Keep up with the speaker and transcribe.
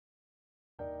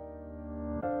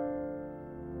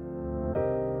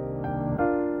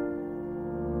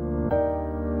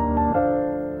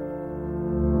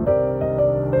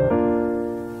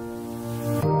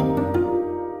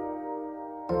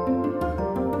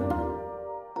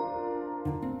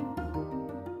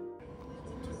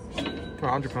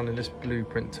£100 in this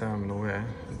blueprint terminal here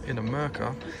in a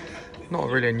Merkur. Not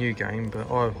really a new game, but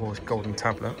Eye of Horus Golden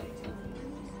Tablet.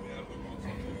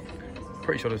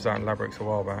 Pretty sure this was out in Labyrinth a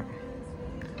while back.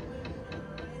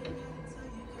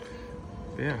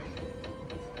 But yeah.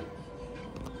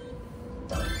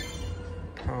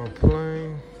 Power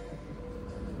play.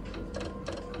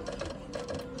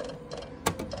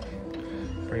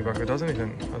 Bring it back if it does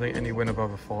anything. I think any win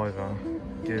above a fiver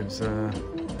gives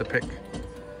the pick.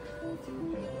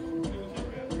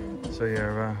 So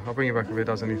yeah, I'll bring it back if it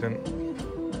does anything.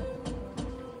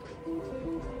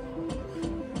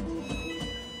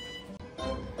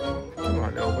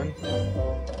 Alright, little win.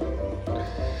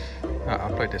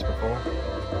 I've played this before.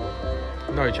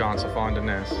 No chance of finding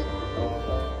this.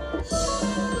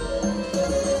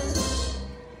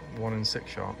 1 in 6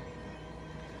 shot.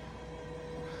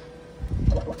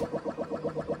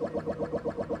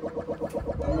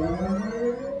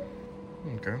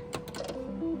 Okay.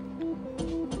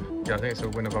 Yeah, I think it's a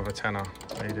win above a tenner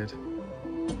needed.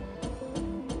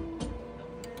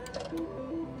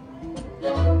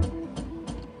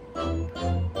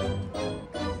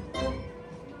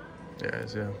 Yeah, it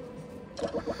is, yeah.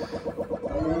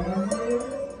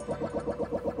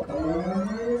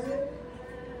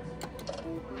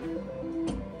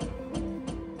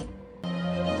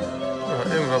 Right,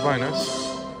 in with a bonus.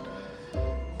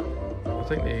 I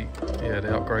think they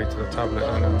upgrade to the tablet,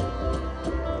 don't they?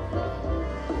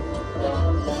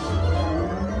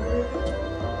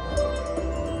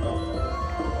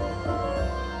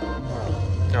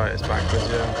 Oh, it's backwards,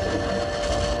 yeah.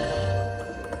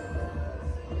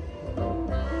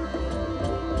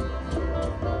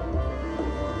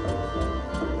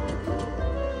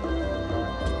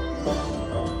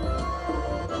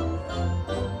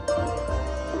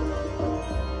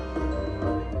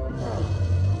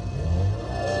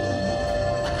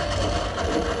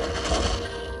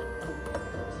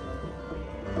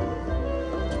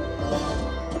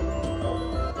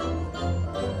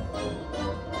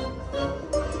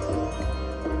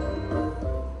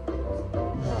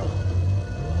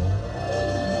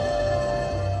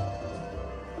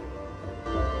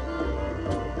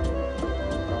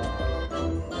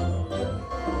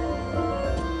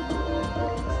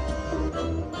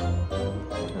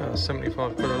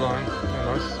 £75 a line, very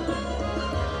nice.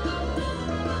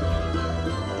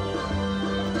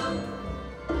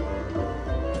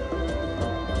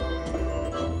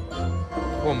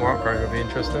 One more upgrade would be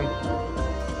interesting.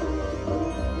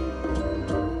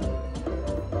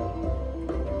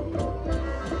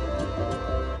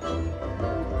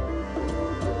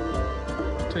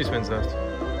 Two spins left.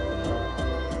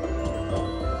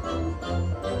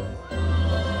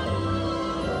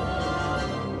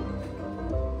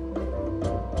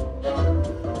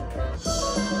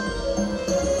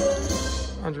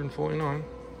 $149.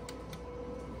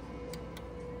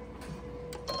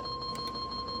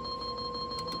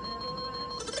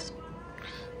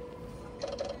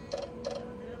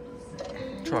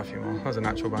 Try a few more. That was a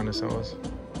natural bonus, that was.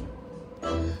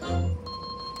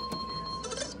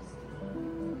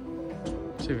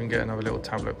 See if we can get another little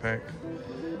tablet pick.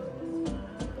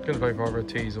 Gonna play for either a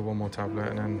tease or one more tablet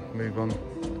and then move on.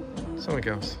 Something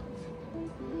else.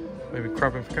 Maybe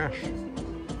Crabbin for cash.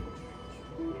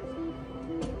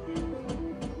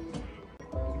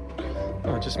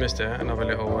 Oh, I just missed it. Another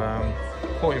little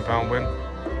 £14 win.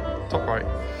 Top right.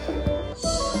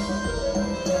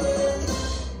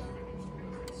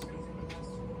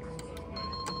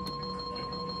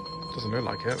 Doesn't look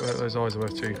like it, but those eyes are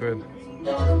worth £2.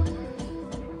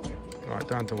 Right,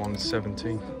 down to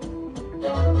 170.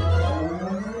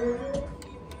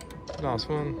 Last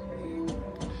one.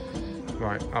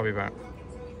 Right, I'll be back.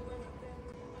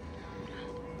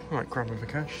 Right, Crabbin for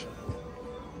cash.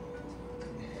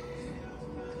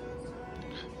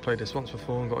 Played this once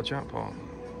before and got a jackpot.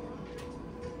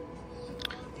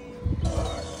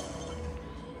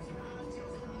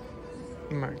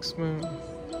 Maximum.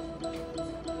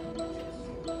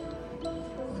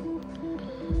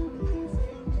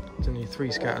 Only need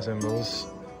 3 scatter symbols.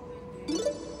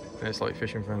 And it's like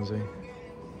Fishing Frenzy.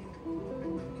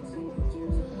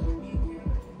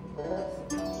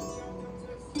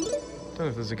 Don't know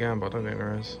if there's a gamble, I don't think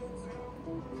there is.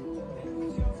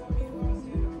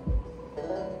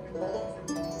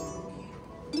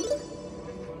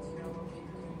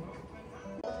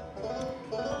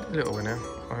 Little winner.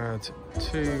 I had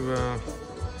two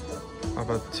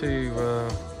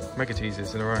mega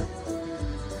teasers in a row.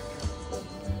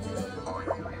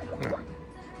 No.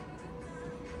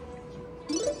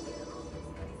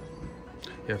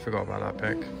 Yeah, I forgot about that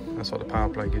pick. That's what the power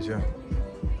play gives you.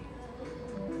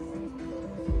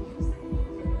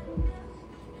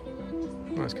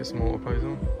 Let's get some auto plays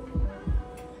on.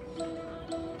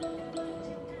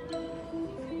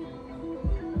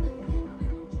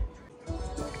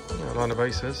 Yeah, line of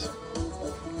aces.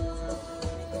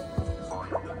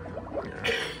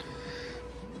 Yeah.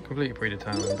 Completely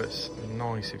predetermined, but it's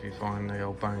nice if you find the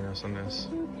old bonus on this.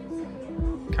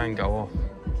 Can go off.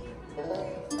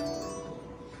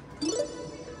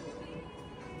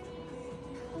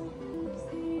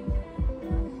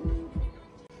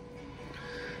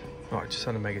 Right, just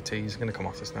had a mega T. He's going to come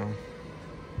off this now.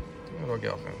 How do I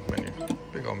get off him? Menu.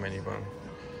 Big old menu button.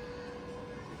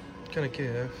 Going to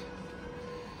give.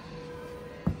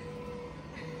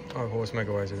 Oh, Horse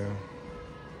mega ways ago.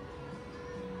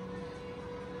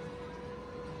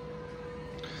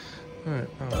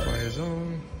 Alright, power play is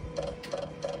on.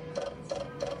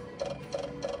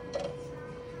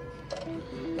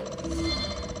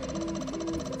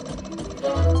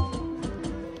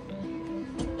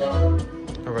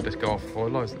 I've had this go off before.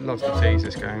 Loves to tease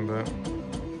this game, but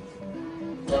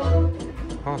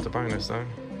hard to bonus though.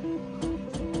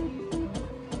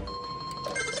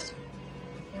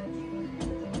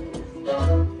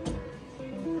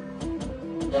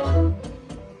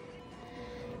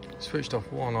 Switched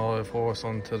off one Eye of Horus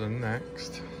onto the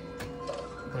next.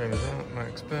 Where was that?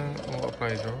 Max bet. Auto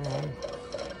plays are on.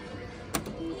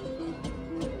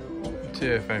 See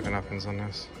if anything happens on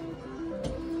this.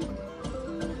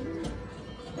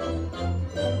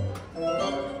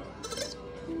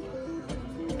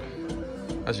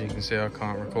 As you can see, I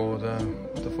can't record the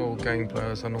full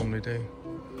gameplay as I normally do.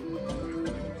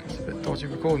 It's a bit dodgy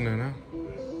recording there now.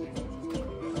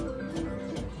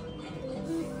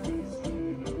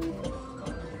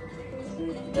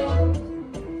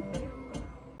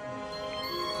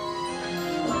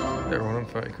 They're on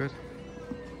 30 quid.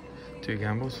 2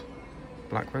 gambles.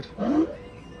 Black red.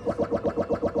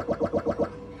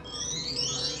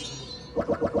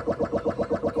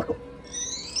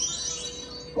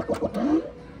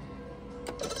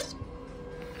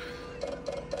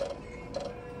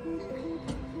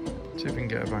 See if we can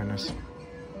get a bonus.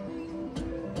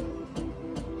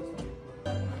 A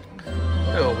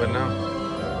little bit now.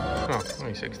 Oh,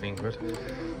 only 16 quid.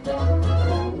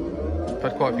 I've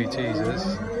had quite a few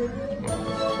teasers. My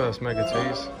first mega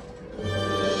tease.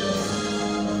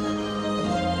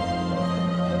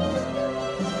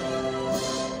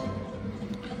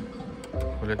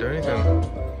 Will it do anything?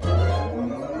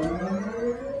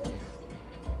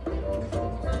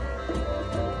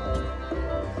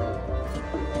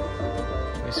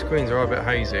 These screens are a bit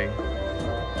hazy.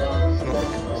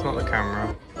 It's not the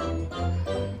camera.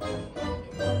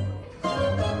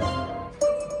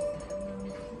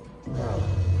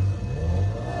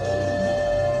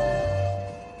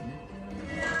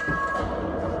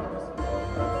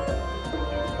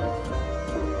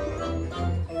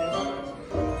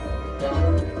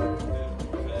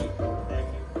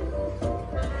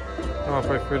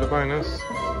 Halfway through the bonus.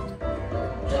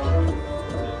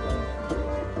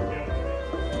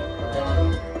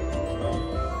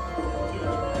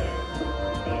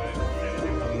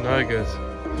 No good.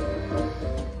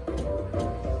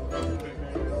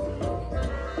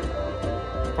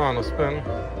 Final spin.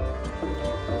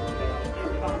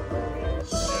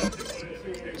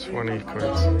 20 quid.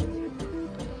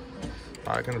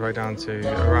 Alright, going to go down to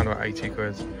around about 80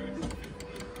 quid.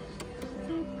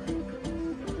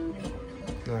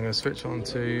 Then I'm going to switch on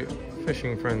to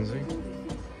Fishing Frenzy.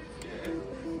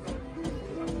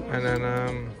 And then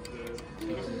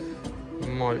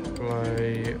might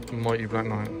play Mighty Black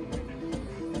Knight.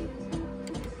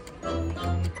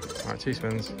 Alright, 2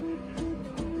 spins.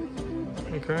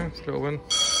 Okay, still a win.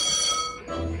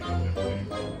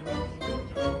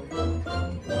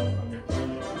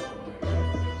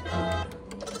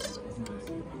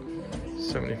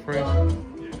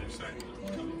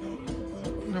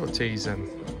 $73. Little tease in.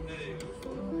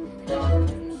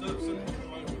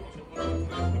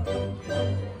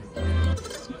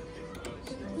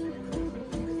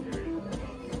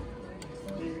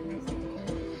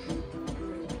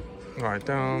 Right,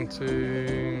 down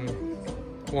to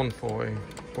 140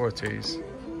 for a tease.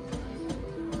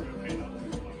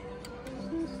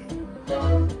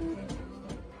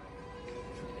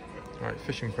 Right,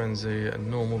 Fishing Frenzy, a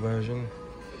normal version.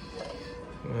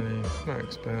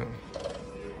 Max bet.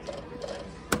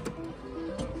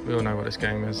 We all know what this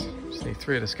game is. Just need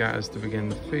 3 of the scatters to begin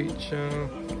the feature.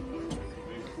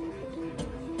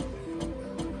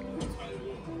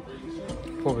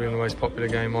 Probably the most popular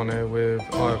game on here with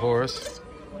Eye of Horus.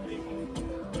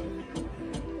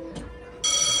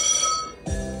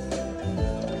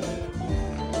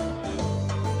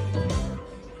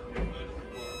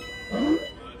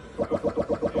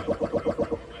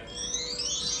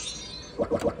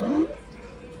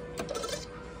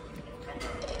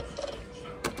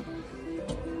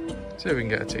 See if we can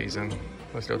get a tease in.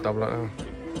 Nice little double out there.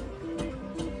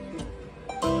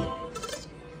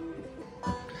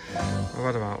 I've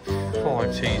had about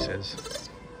 5 teases.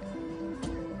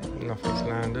 Nothing's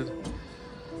landed.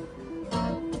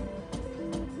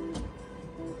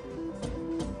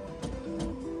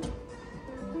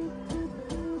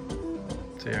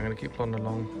 So yeah, I'm going to keep plodding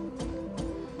along.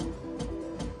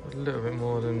 A little bit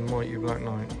more than Mighty Black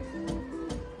Knight.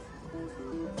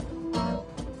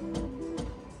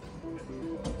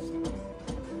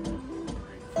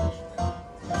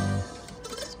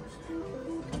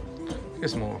 Get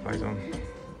some more plays on.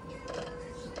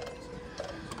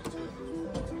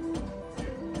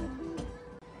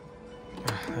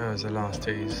 That was the last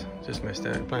tease. Just missed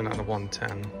it. Playing out of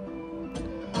 110.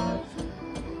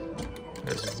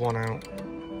 There's one out.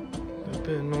 A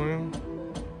bit annoying.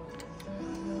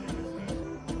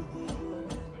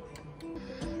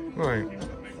 Right.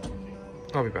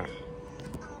 I'll be back.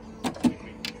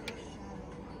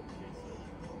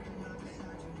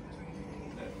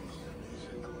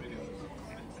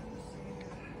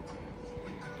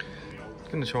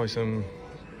 Gonna try some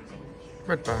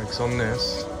red bags on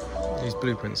this. These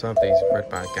blueprints have these red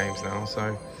bag games now,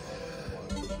 so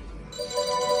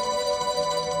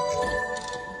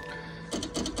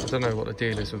I don't know what the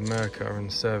deal is with Merkur and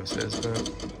services,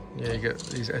 but yeah, you get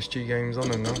these SG games on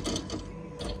them now.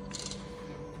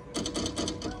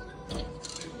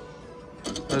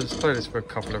 I'll just play this for a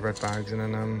couple of red bags and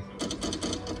then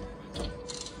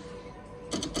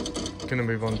gonna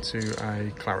move on to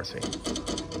a Clarity.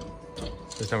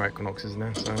 There's no Equinoxes in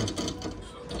there, so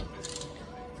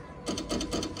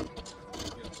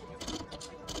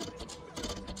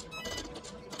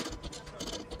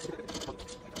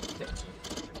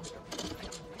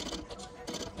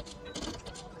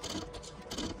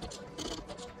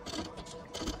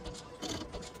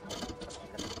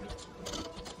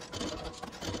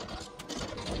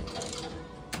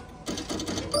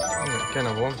get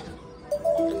another one.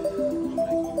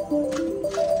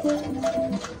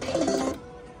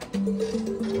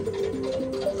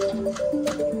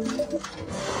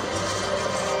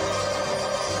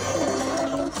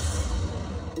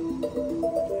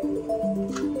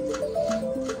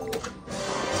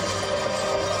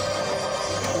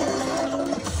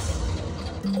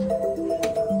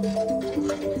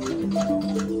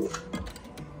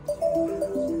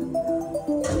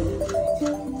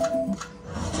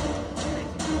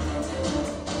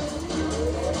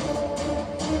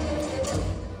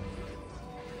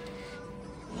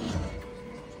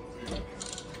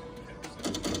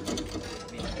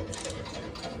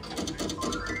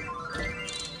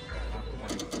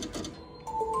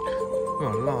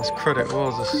 Well, last credit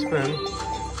was a spin.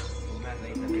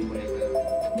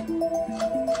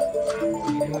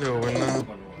 Little win now.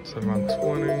 So around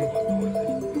 20.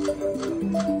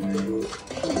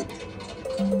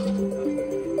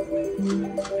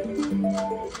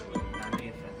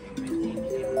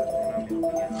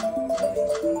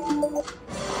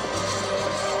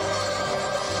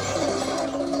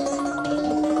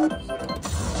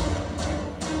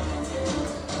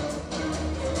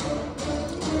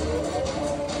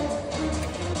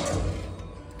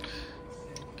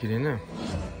 Get in there.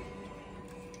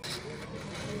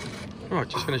 Right,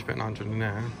 just finished betting 100 in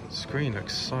there. The screen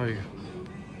looks so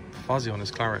fuzzy on this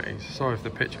Clarity. Sorry if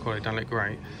the picture quality don't look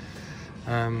great.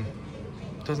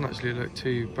 Doesn't actually look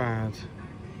too bad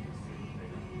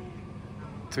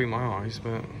through my eyes,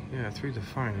 but yeah, through the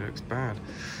phone it looks bad.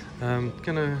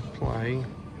 Gonna play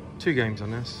 2 games on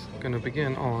this. Gonna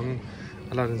begin on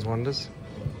Aladdin's Wonders.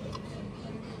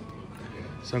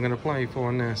 So I'm gonna play 4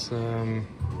 on this.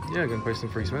 Yeah, I'm gonna play some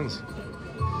free spins.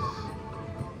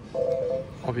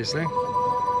 Obviously.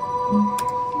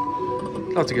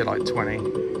 Love to get like 20.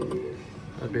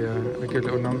 That'd be a good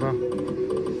little number.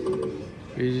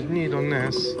 You need on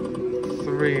this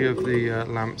 3 of the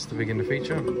lamps to begin the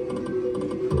feature.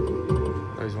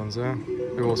 Those ones there.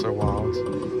 They're also wild.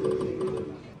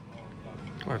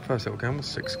 Alright, first little game was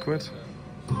 6 quid.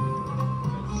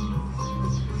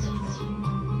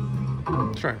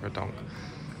 Straight for a donk.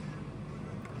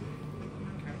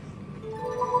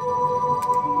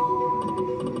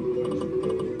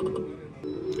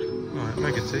 Alright,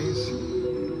 mega tease.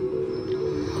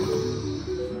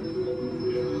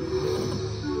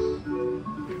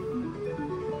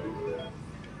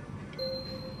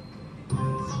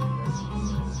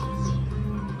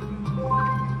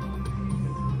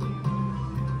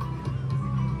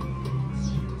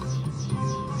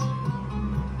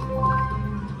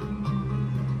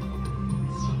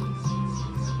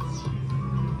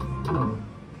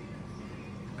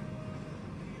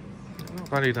 Not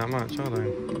valued that much, are they?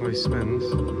 All these spins.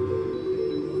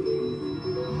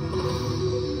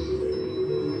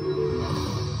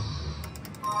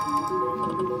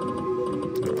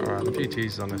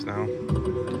 teasers on this now. I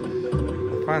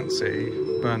fancy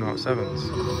burn out 7s.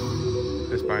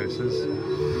 This bonuses.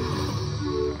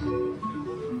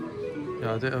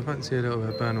 Yeah, I fancy a little bit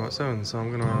of burn out 7s, so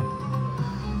I'm gonna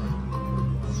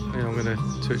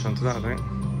switch onto that, I think.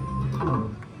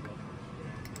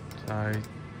 So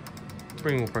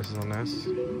 3 more presses on this.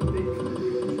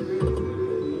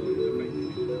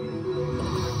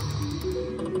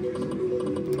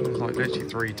 There's like literally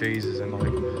 3 teasers in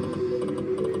like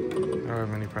however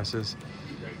many presses.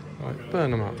 Right,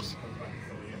 burn them ups.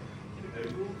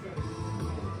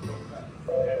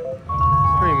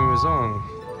 Premium is on.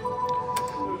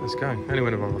 Let's go. Only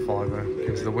win above a $5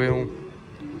 into the wheel.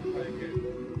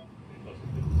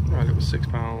 Right, it was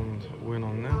 £6 win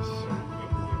on this.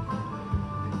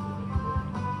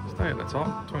 Stay at the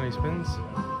top, 20 spins.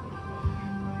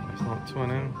 That's not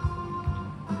 20.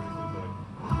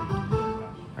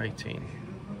 18.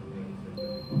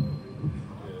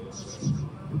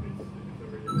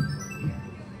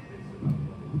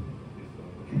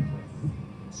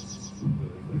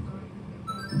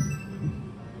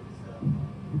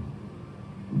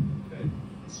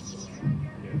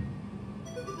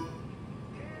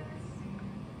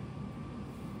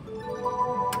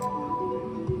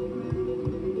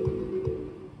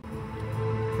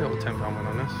 Little £10 win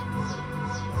on this.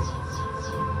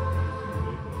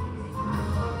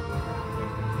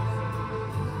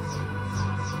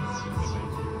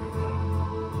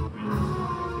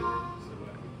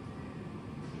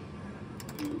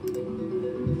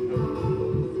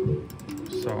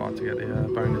 So hard to get the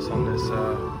bonus on this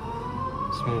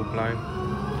small play.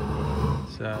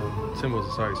 Symbols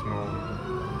are so small.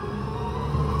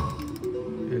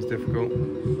 It's difficult,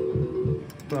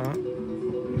 but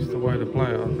it's the way to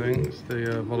play it, I think. It's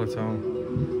the volatile.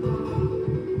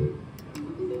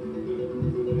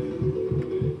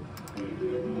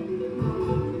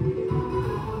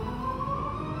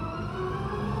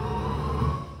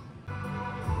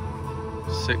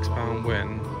 £6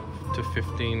 win to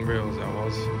 15 reels that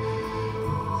was.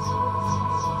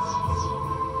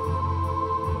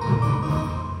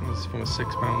 It's from a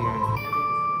 £6 win.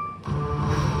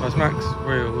 As max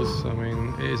reels, I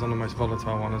mean, it is on the most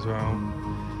volatile one as well.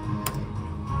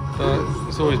 But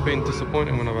it's always been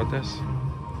disappointing when I've had this.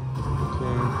 So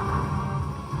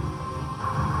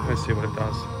let's see what it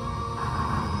does.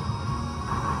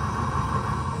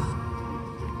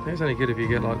 I think it's only good if you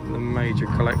get like the major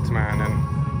collect man, and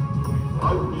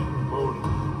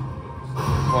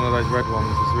one of those red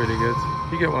ones is really good.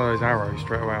 If you get one of those arrows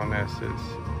straight away on this,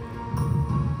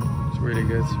 it's really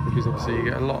good, because obviously you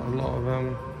get a lot of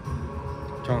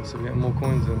chance of getting more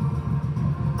coins in.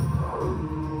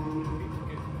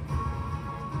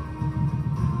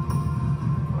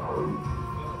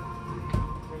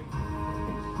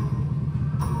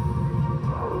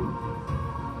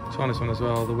 On this one as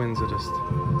well, the wins are just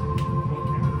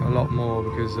a lot more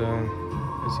because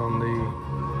it's on the,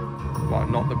 well,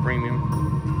 not the premium.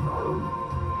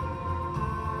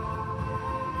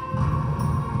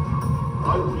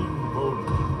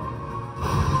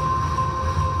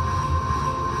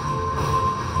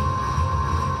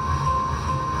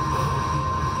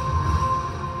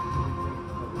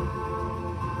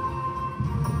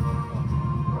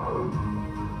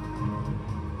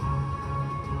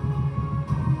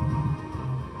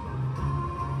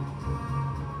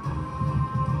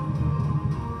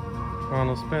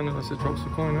 Final spin unless it drops the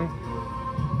coin now.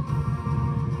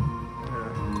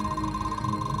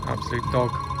 Yeah. Absolute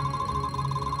dog.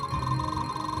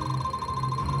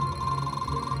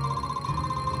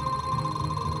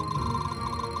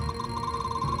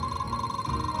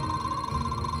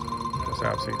 That's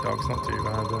absolute dog, it's not too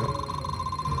bad, but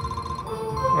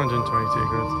 122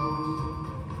 good.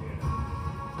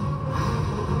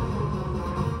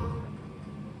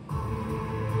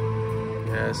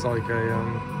 Yeah, it's like a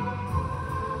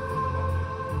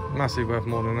massively worth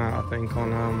more than that, I think, on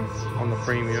the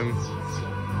premium.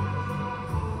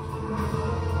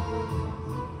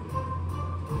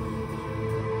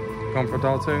 Gone for a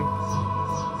dial 2.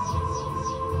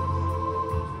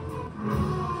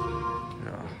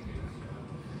 Yeah.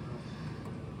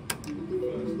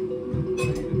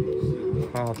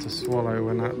 Hard to swallow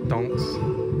when that donks.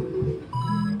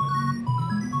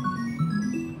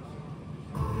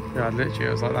 Yeah, literally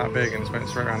it was like that big and just went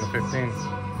straight around the 15.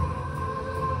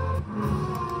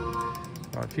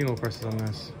 Right, a few more presses on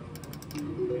this.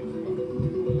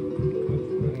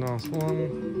 Last one.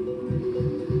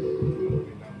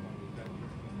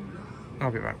 I'll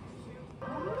be back.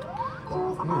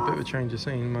 Oh, a bit of a change of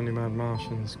scene. Money Mad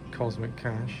Martians, Cosmic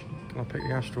Cash. Can I pick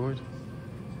the asteroid?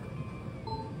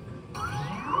 Okay,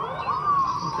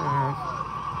 I have.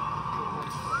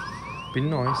 Be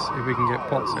nice if we can get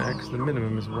pots here, because the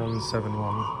minimum is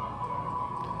 171.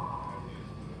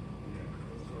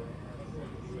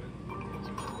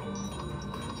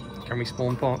 Can we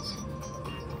spawn pots?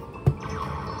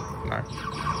 No.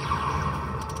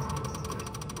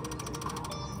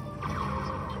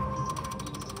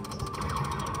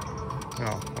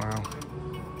 Oh, wow.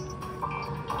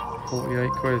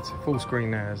 48 quid. Full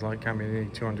screen there is like, can we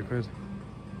need 200 quid?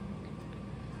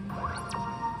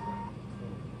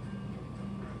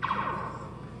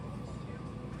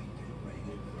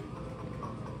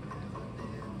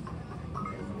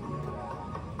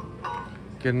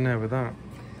 Get in there with that.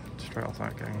 Straight off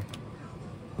that game.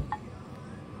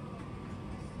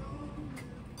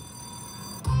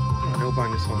 Right, he'll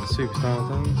bang this on superstar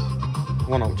things.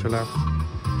 One ultra left.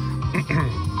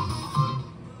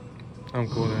 I'm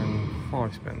calling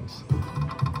 5 spins.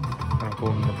 And I'm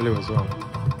calling the blue as well.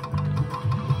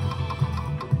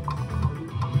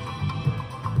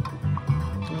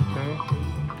 Okay.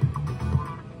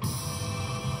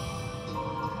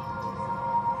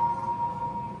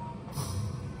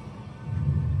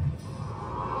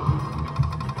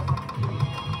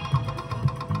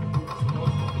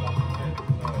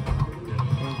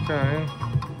 Okay.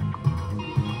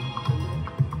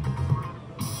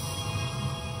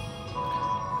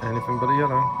 Anything but a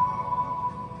yellow.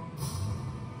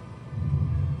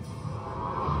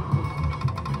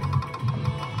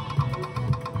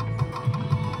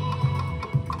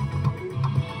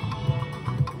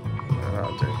 Yeah,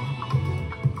 that'll do.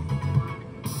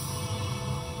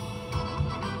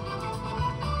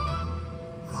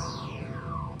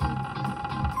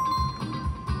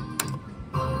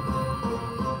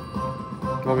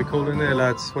 What are we calling here,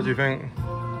 lads? What do you think?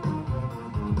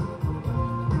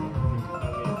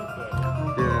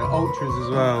 Ultras as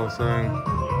well, so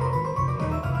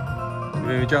we're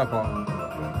going to be jackpot.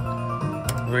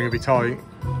 We're going to be tight.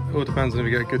 It all depends on if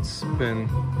we get a good spin.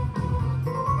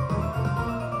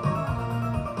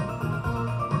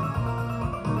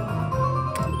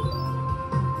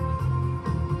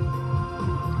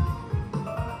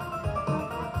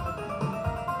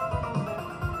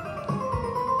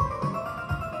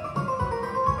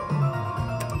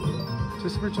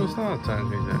 Just original style turns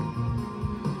music.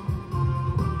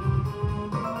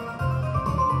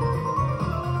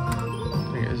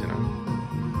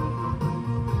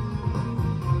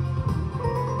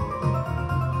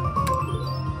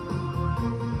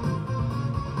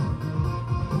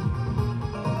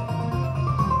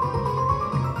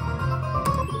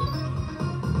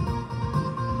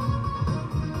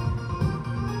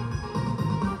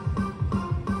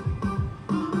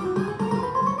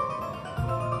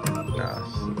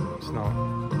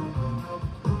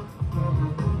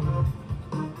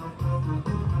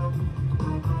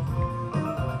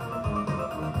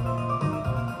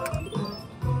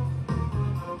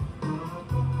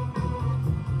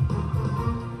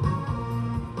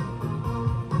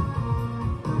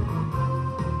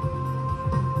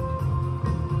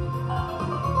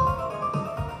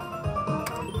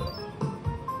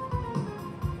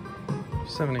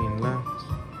 $17 left.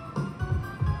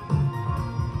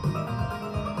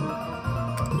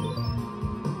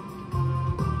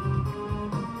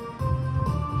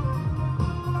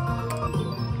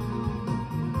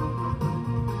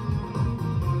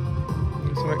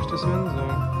 Need some extra spins or?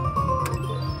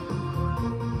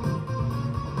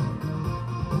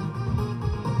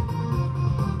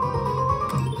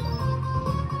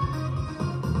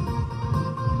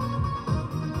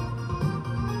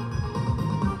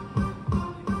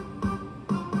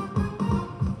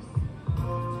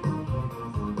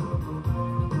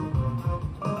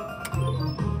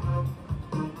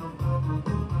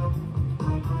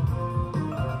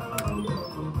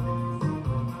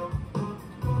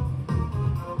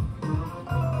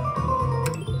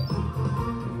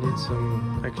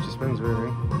 Some extra spins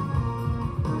really.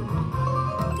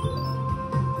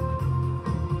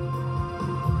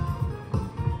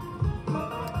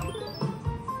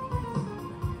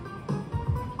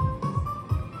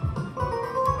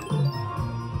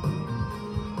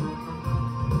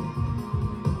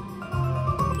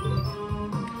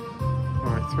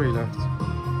 Alright, 3 left.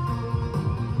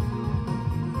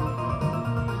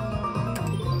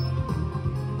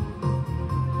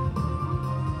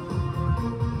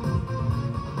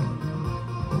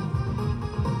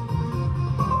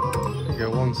 Get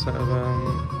one set of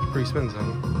free spins in.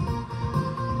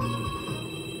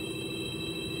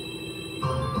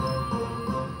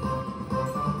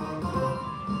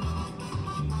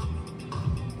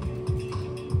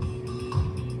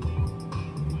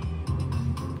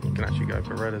 You can actually go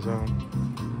for red as well.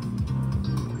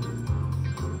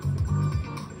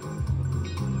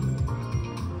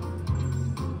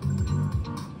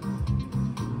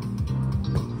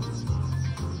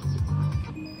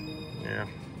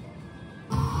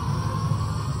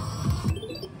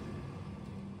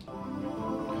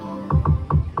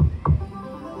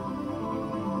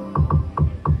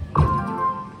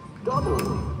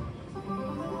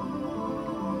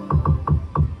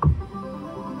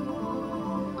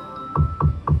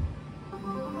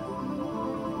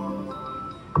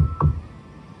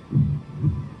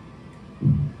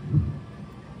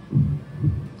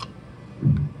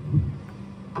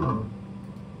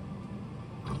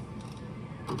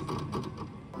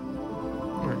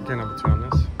 Right, get number 2 on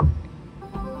this.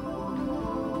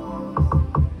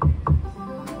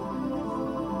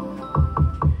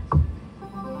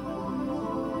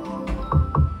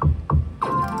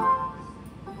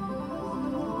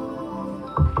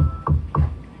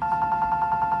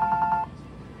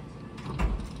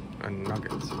 And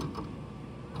nuggets.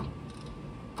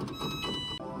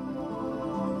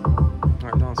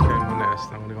 Right, last game on this,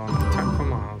 then we're going to attack for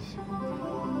Mars.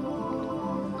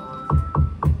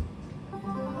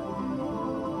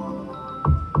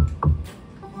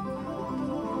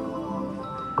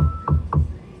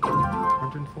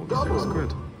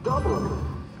 £146. Double.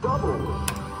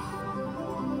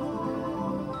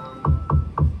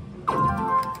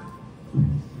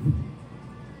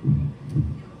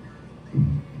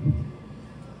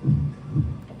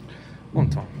 One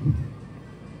time.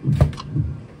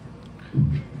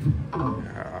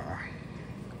 Yeah.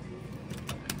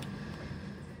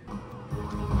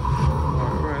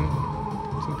 Right, we're in.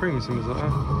 Some premium symbols like that. A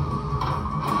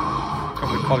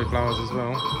couple of cauliflowers as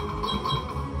well.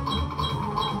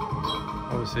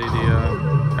 Obviously the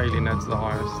alien head's the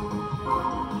highest.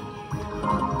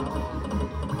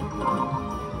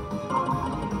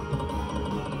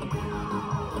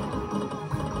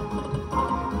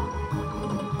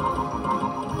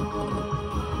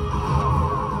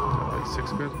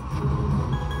 £6.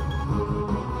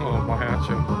 Oh, by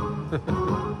action. £4.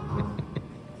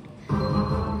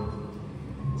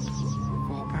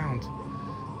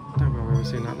 Don't think I've ever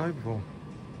seen that low before.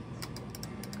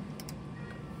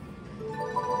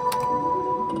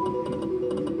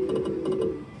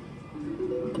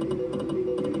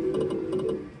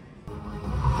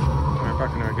 Right,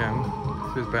 back in there again.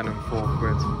 This is better than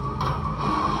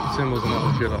 £4. Symbols are not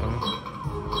as good at them.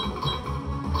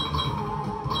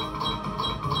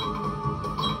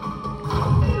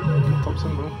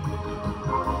 Symbol.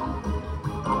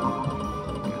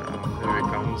 Yeah, here it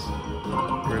comes.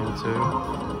 Reel 2.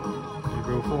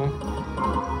 Reel 4.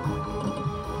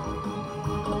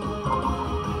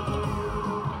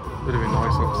 Would have been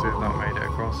nice obviously if that made it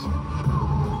across.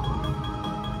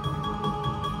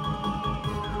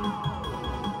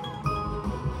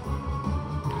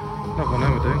 Another one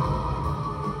over do.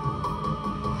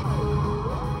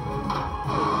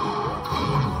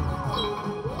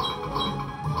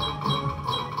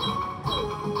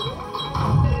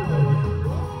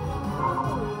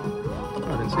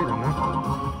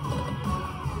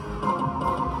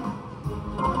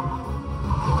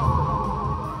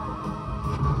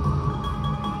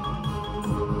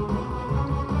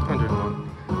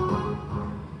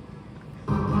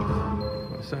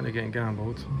 Certainly getting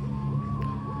gambled.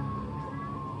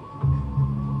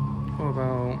 What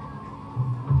about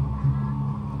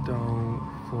dial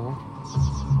 4?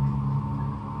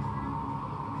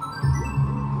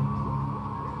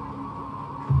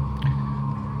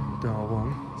 Dial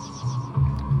 1.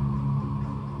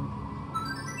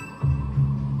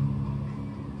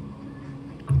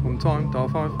 One time, dial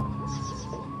 5.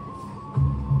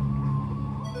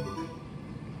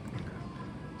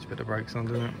 Just a bit of brakes on,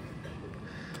 doesn't it?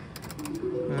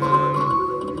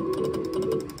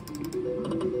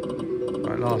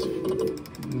 Right, last to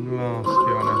be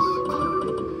honest.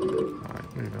 Right,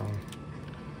 move on.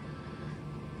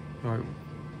 Right,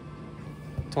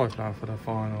 tie flower for the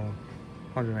final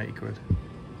 £180.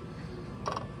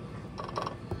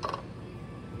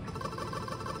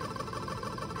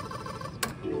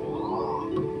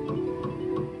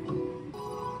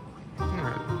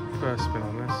 Right, first spin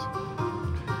on this.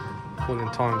 Calling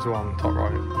 ×1, top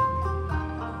right.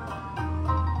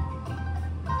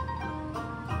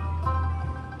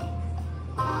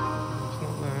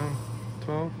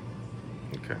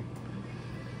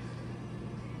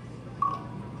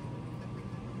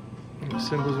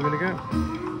 Symbols are going to go.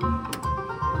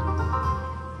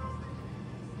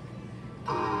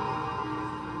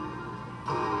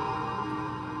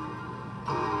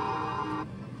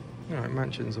 Alright,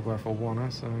 mansions are worth a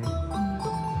 $1, so you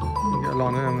can get a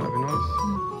line of them, that'd be nice.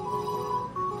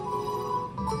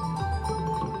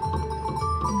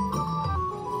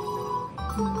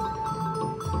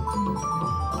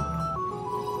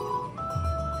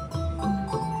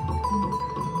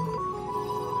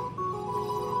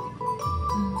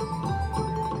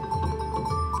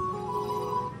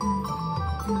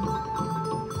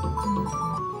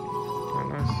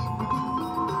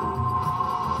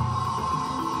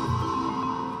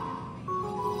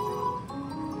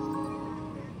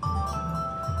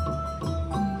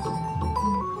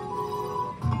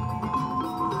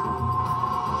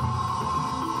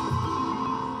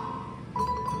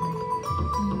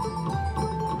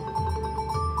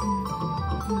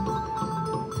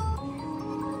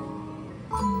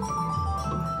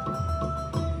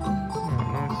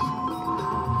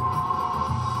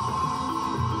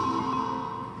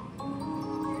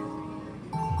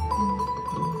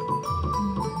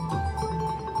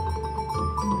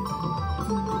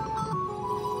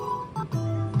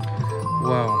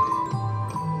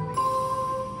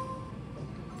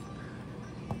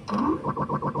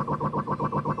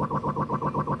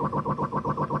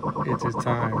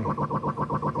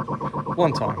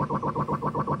 One time.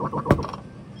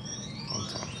 One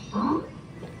time.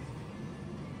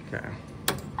 Okay.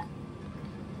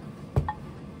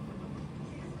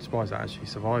 Surprised that actually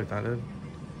survived that, did.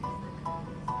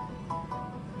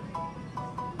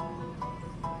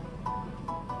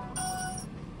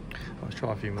 Let's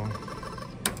try a few more.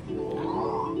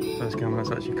 First camera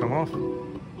that's actually come off.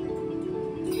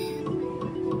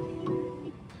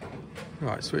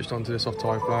 Right, switched on to this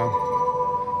off-type player.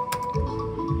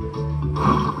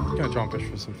 Gonna try and push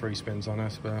for some free spins on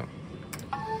this, but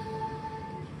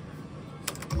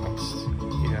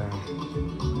yeah,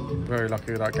 very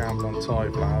lucky with that gamble on tie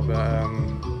player, but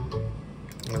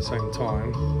at the same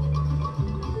time,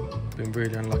 been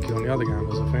really unlucky on the other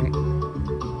gambles, I think.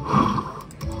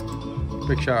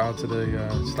 Big shout out to the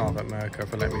staff at Merkur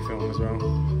for letting me film as well.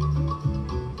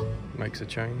 Makes a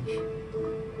change.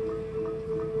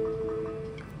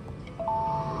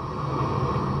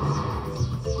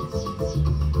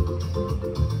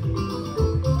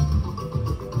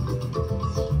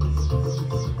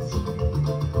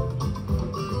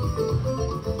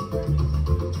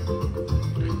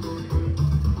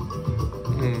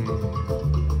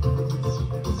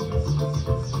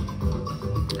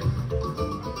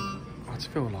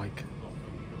 Feel like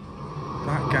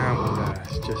that gamble there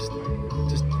is just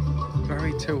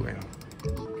very tilting.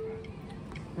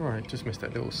 Right, just missed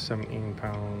that little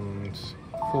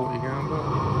 £17.40 gamble.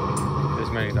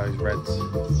 There's many of those reds,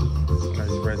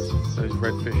 those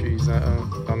red fishies that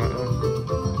are done at them.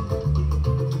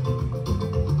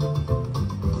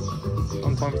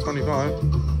 One time for 25.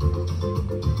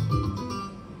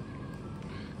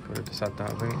 Could have just had that,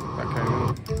 I think. That came in.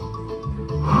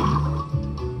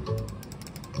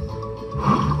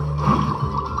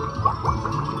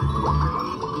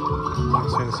 I've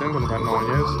seen a symbol in about 9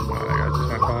 years. Oh, there you go, just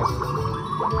went past.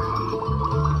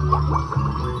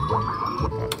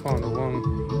 Right, final one.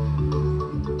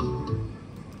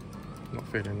 Not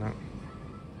feeling that.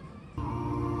 A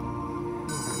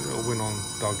little win on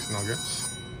Doug's Nuggets.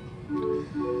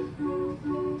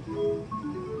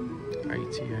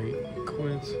 88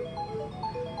 quid.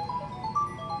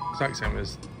 Exact same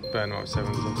as Burnout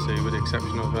 7s, obviously, with the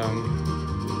exception of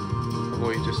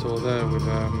what you just saw there with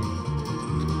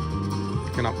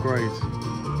an upgrade.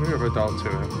 We have a dial to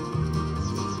it.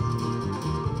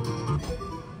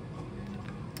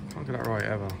 Can't get that right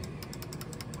ever.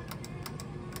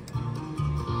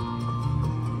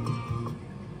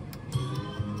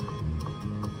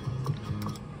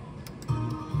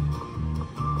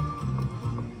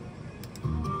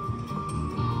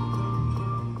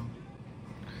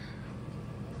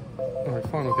 Alright,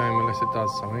 final game unless it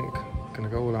does something. Gonna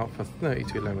go all out for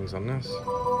 32 lemmings on this.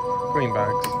 Green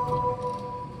bags.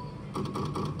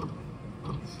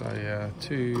 So yeah,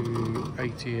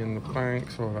 280 in the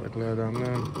bank. Sorry about the glare down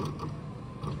there.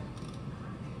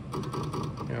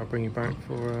 Yeah, I'll bring you back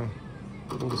for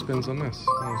all the spins on this.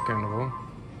 That was game of all.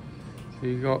 So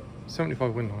you got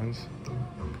 75 win lines.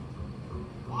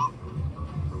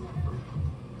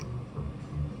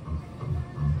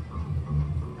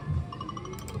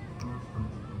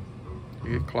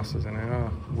 You get clusters in there,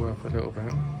 are worth a little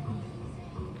bit.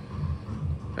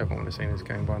 Everyone would have seen this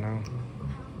game by now.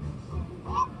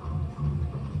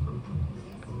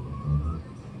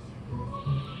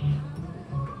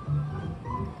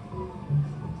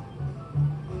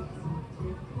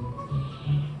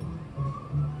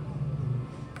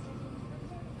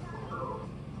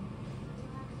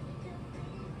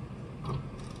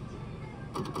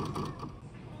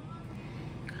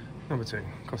 Number 2,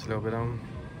 cost a little bit on.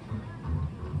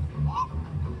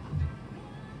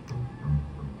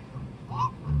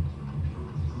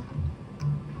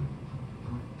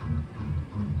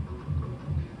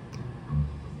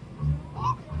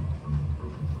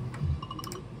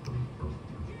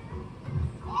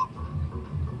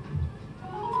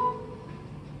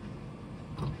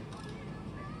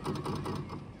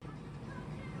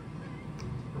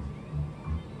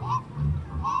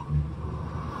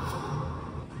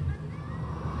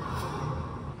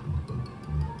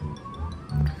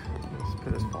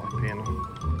 Put this 5p in.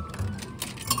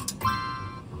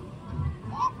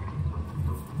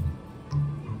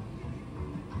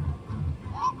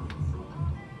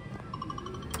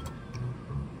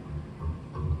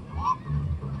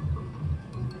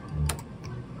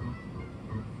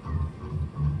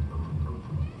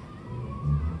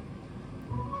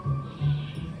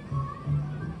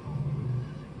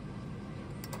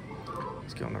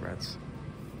 Let's get on the reds.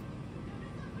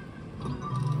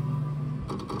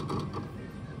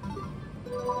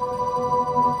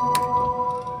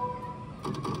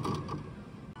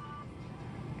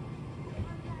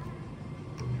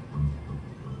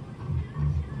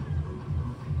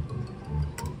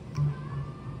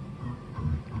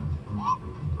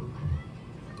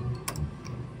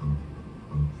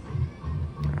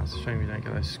 Shame you don't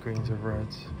get those screens of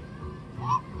reds.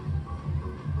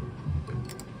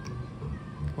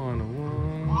 Final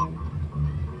one.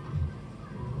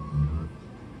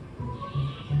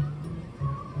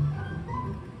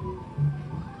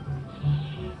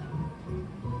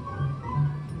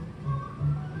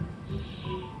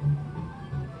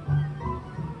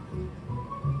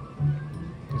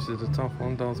 This is a tough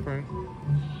one, Darth Spring.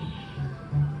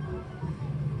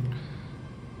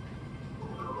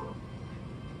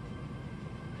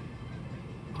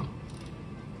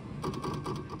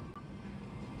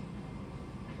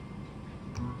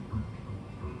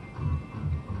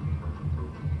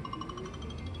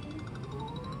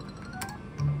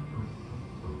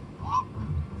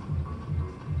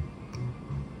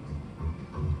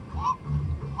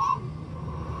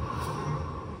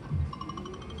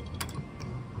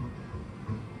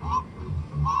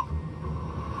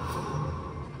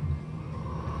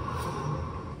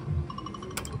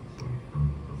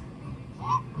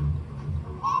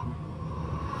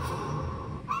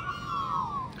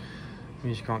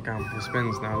 Means you can't gamble for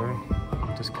spins now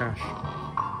though, just cash.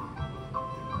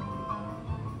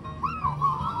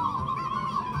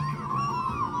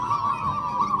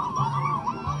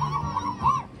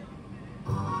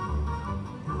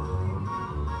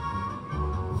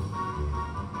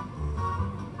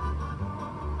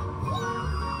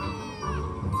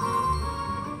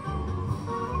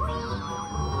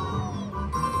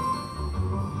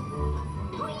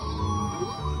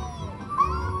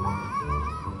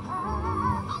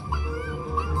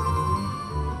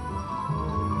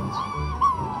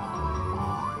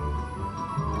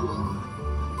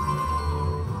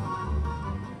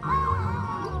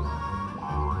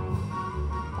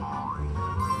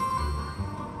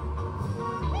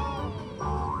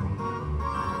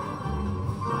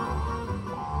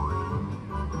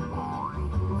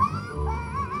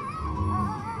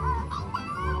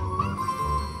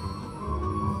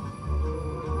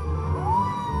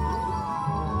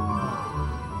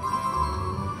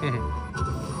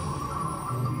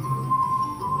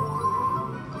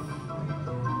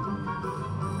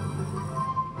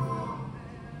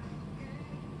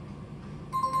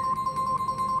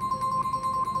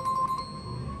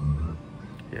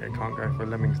 Yeah, can't go for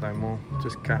lemmings no more,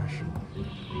 just cash.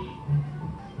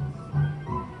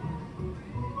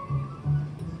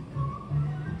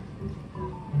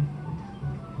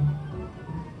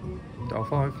 Dial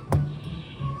 5.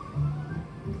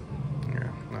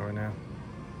 Yeah, nowhere now.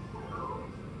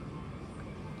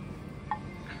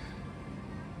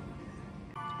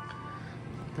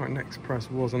 Right, next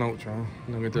press was an ultra,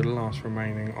 and then we did the last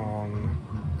remaining on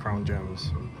crown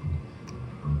gems.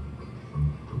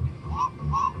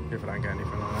 If I don't get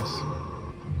anything on this.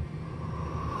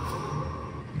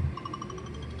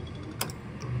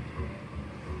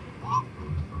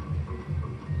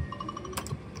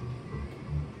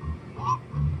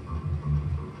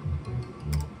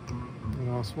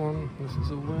 Last one, this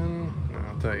is a win. No,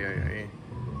 38.80.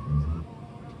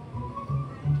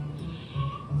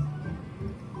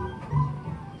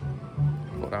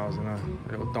 Thought that was in a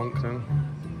little donk then.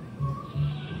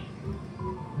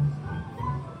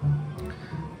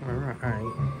 Alright,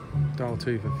 8. Dial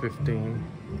 2 for 15.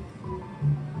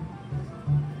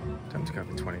 Time to go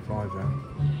for 25 there.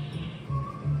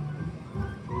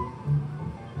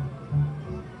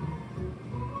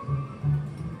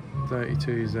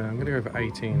 $32's I'm going to go for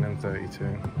 18 and 32.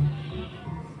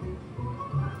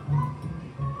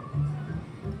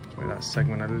 Let's make that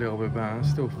segment a little bit better.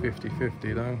 Still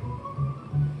 50-50 though.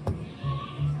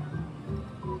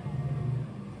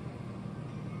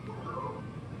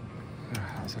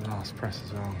 That's the last press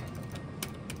as well.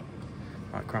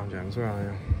 Right, crown gems, where are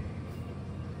you?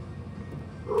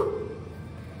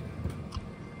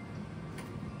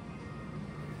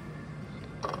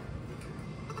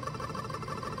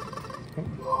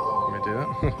 Oh, let me do that.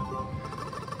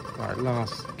 Right,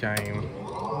 last game.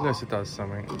 Unless it does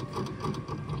something.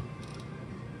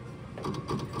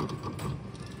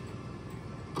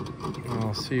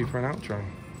 I'll see you for an outro.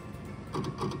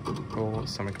 Or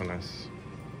something on this.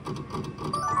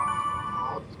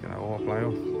 Let's get that autoplay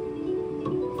off.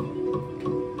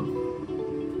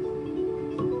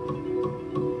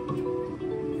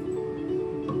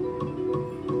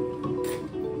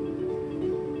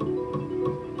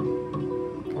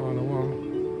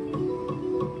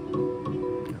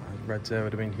 Reds there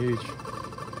would have been huge.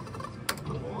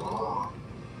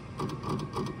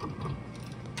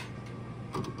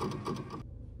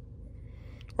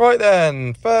 Right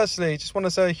then, firstly, just want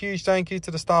to say a huge thank you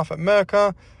to the staff at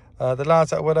Merkur. The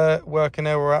lads that were working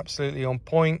there were absolutely on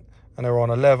point and they were on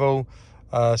a level.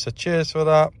 So cheers for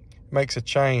that. makes a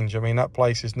change. I mean, that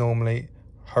place is normally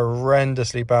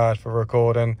horrendously bad for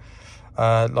recording,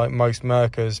 like most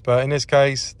Merkurs, but in this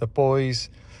case, the boys,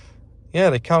 yeah,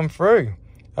 they come through.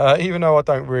 Even though I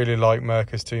don't really like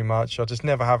Merkurs too much, I just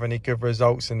never have any good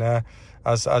results in there,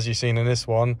 as you've seen in this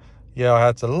one. Yeah, I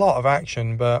had a lot of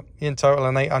action, but in total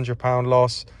an £800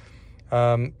 loss.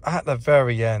 At the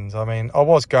very end, I mean, I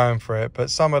was going for it, but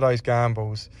some of those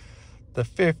gambles, the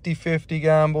 50-50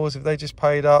 gambles, if they just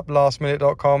paid up,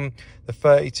 lastminute.com, the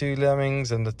 32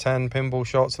 lemmings and the 10 pinball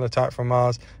shots and attack from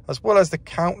Mars, as well as the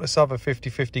countless other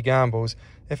 50-50 gambles,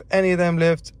 if any of them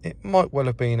lived, it might well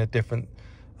have been a different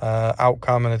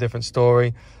outcome and a different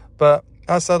story. But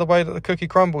that's the way that the cookie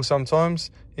crumbles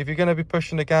sometimes. If you're going to be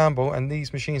pushing a gamble and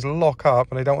these machines lock up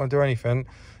and they don't want to do anything,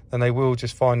 then they will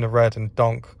just find the red and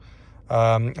donk.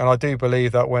 And I do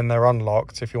believe that when they're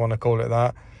unlocked, if you want to call it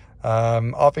that,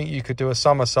 I think you could do a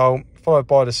somersault followed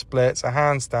by the splits, a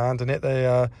handstand, and hit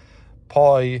the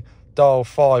pi dial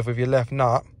 5 with your left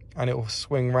nut, and it will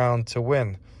swing round to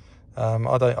win.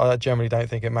 I generally don't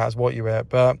think it matters what you hit,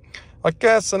 but I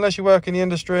guess unless you work in the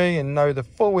industry and know the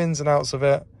full ins and outs of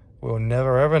it, we'll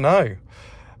never ever know.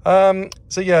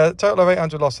 So yeah, total of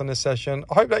 800 loss on this session.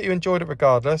 I hope that you enjoyed it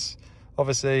regardless.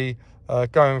 Obviously,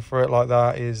 going for it like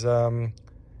that is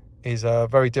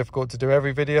very difficult to do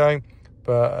every video,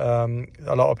 but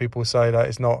a lot of people say that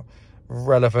it's not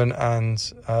relevant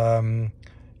and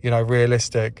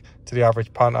realistic to the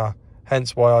average punter,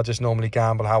 hence why I just normally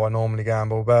gamble how I normally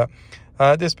gamble. But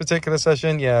this particular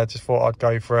session, yeah, I just thought I'd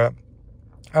go for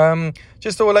it.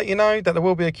 Just to let you know that there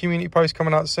will be a community post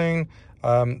coming out soon.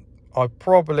 I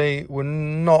probably will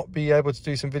not be able to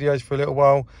do some videos for a little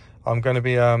while. I'm going to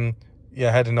be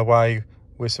heading away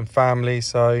with some family,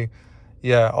 so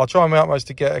yeah, I'll try my utmost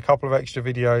to get a couple of extra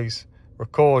videos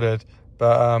recorded,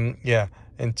 but yeah,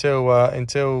 until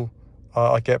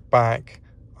I get back,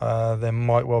 there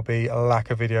might well be a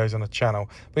lack of videos on the channel,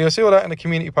 but you'll see all that in the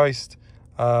community post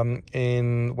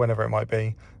in whenever it might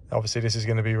be. Obviously this is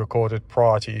going to be recorded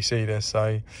prior to you see this,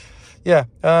 so yeah,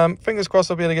 fingers crossed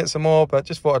I'll be able to get some more, but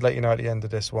just thought I'd let you know at the end of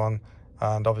this one,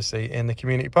 and obviously in the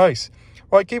community post.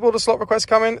 Right, keep all the slot requests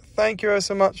coming. Thank you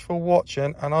so much for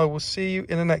watching, and I will see you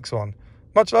in the next one.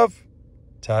 Much love.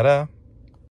 Ta-da.